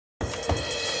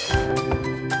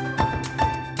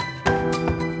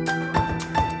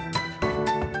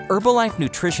Herbalife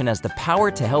Nutrition has the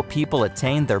power to help people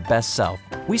attain their best self.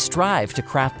 We strive to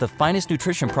craft the finest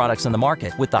nutrition products on the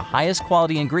market with the highest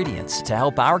quality ingredients to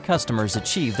help our customers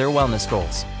achieve their wellness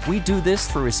goals. We do this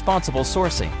through responsible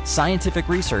sourcing, scientific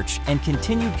research, and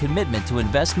continued commitment to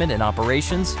investment in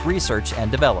operations, research,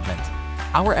 and development.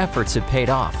 Our efforts have paid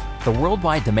off. The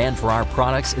worldwide demand for our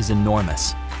products is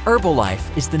enormous.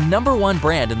 Herbalife is the #1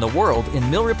 brand in the world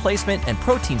in meal replacement and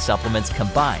protein supplements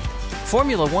combined.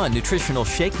 Formula One Nutritional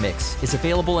Shake Mix is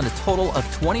available in a total of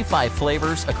 25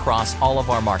 flavors across all of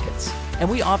our markets. And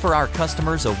we offer our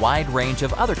customers a wide range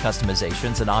of other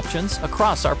customizations and options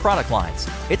across our product lines.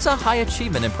 It's a high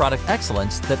achievement in product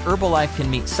excellence that Herbalife can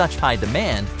meet such high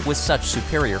demand with such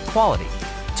superior quality.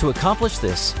 To accomplish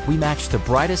this, we match the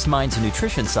brightest minds in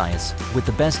nutrition science with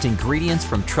the best ingredients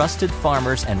from trusted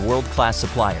farmers and world-class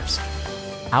suppliers.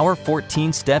 Our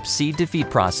 14-step seed-to-feed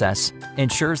process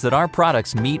ensures that our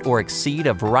products meet or exceed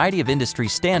a variety of industry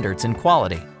standards and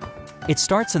quality. It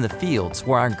starts in the fields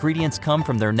where our ingredients come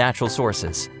from their natural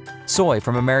sources. Soy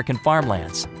from American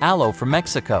farmlands, aloe from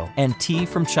Mexico, and tea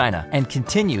from China, and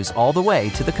continues all the way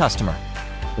to the customer.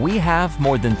 We have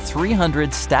more than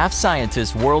 300 staff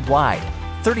scientists worldwide,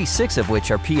 36 of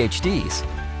which are PhDs.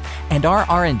 And our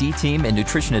R&D team and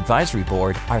Nutrition Advisory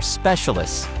Board are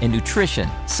specialists in nutrition,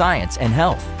 science, and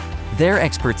health. Their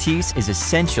expertise is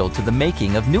essential to the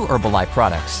making of new Herbalife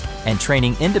products and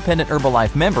training independent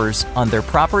Herbalife members on their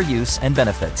proper use and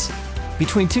benefits.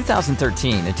 Between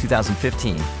 2013 and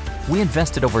 2015, we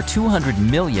invested over $200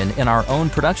 million in our own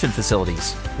production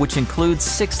facilities, which includes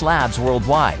 6 labs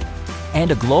worldwide and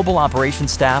a global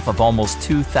operations staff of almost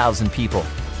 2,000 people.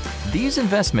 These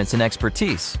investments in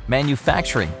expertise,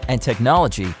 manufacturing, and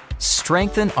technology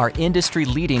strengthen our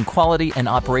industry-leading quality and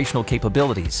operational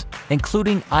capabilities,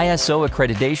 including ISO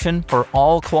accreditation for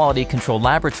all quality control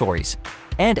laboratories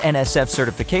and NSF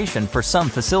certification for some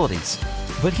facilities.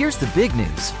 But here's the big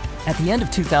news. At the end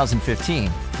of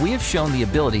 2015, we have shown the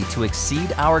ability to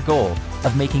exceed our goal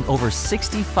of making over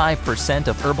 65%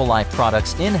 of Herbalife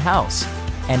products in-house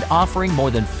and offering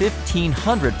more than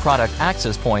 1,500 product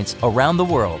access points around the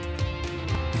world.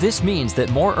 This means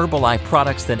that more Herbalife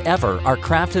products than ever are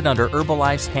crafted under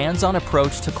Herbalife's hands-on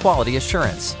approach to quality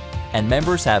assurance, and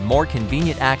members have more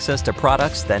convenient access to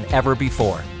products than ever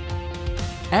before.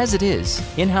 As it is,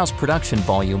 in-house production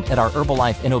volume at our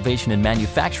Herbalife Innovation and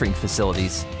Manufacturing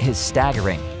facilities is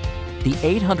staggering. The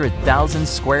 800,000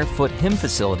 square foot HIM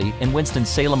facility in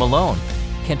Winston-Salem alone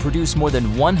can produce more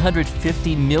than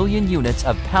 150 million units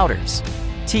of powders,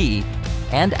 tea,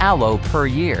 and aloe per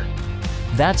year.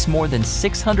 That's more than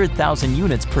 600,000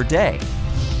 units per day.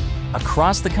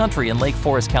 Across the country in Lake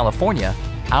Forest, California,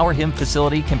 our HIM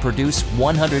facility can produce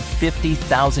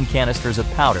 150,000 canisters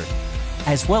of powder,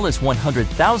 as well as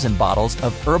 100,000 bottles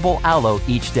of herbal aloe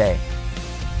each day.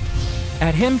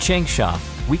 At HIM Changsha,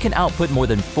 we can output more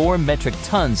than 4 metric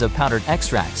tons of powdered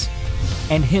extracts,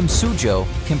 and HIM Suzhou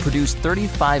can produce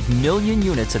 35 million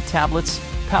units of tablets,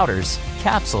 powders,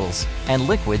 capsules, and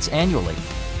liquids annually.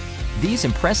 These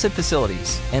impressive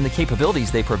facilities and the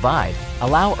capabilities they provide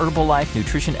allow Herbalife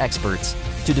nutrition experts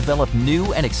to develop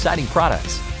new and exciting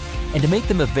products and to make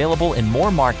them available in more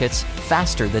markets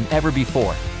faster than ever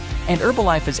before. And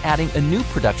Herbalife is adding a new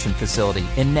production facility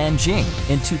in Nanjing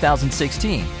in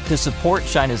 2016 to support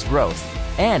China's growth,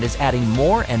 and is adding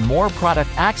more and more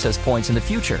product access points in the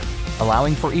future,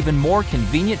 allowing for even more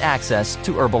convenient access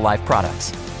to Herbalife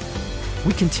products.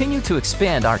 We continue to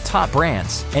expand our top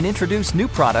brands and introduce new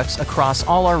products across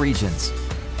all our regions.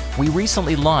 We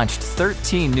recently launched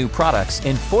 13 new products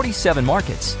in 47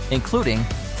 markets, including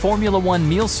Formula One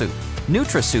Meal Soup,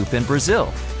 NutraSoup in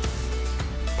Brazil,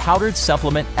 Powdered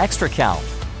Supplement Extra Cal,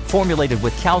 formulated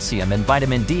with calcium and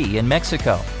vitamin D in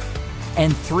Mexico,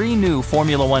 and 3 new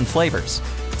Formula One flavors,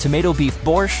 Tomato Beef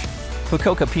Borscht,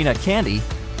 Pacoca Peanut Candy,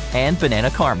 and Banana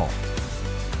Caramel.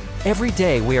 Every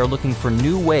day we are looking for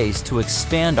new ways to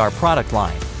expand our product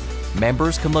line.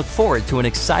 Members can look forward to an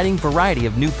exciting variety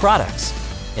of new products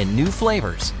and new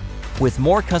flavors, with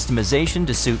more customization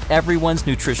to suit everyone's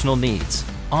nutritional needs.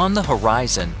 On the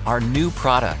horizon are new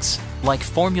products like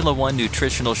Formula One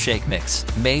Nutritional Shake Mix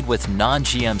made with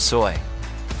non-GM soy,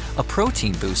 a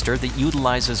protein booster that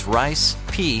utilizes rice,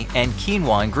 pea, and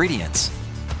quinoa ingredients,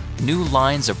 new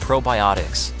lines of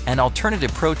probiotics and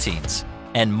alternative proteins,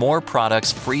 and more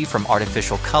products free from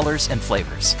artificial colors and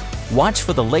flavors. Watch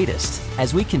for the latest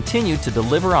as we continue to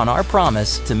deliver on our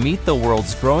promise to meet the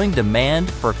world's growing demand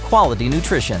for quality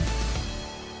nutrition.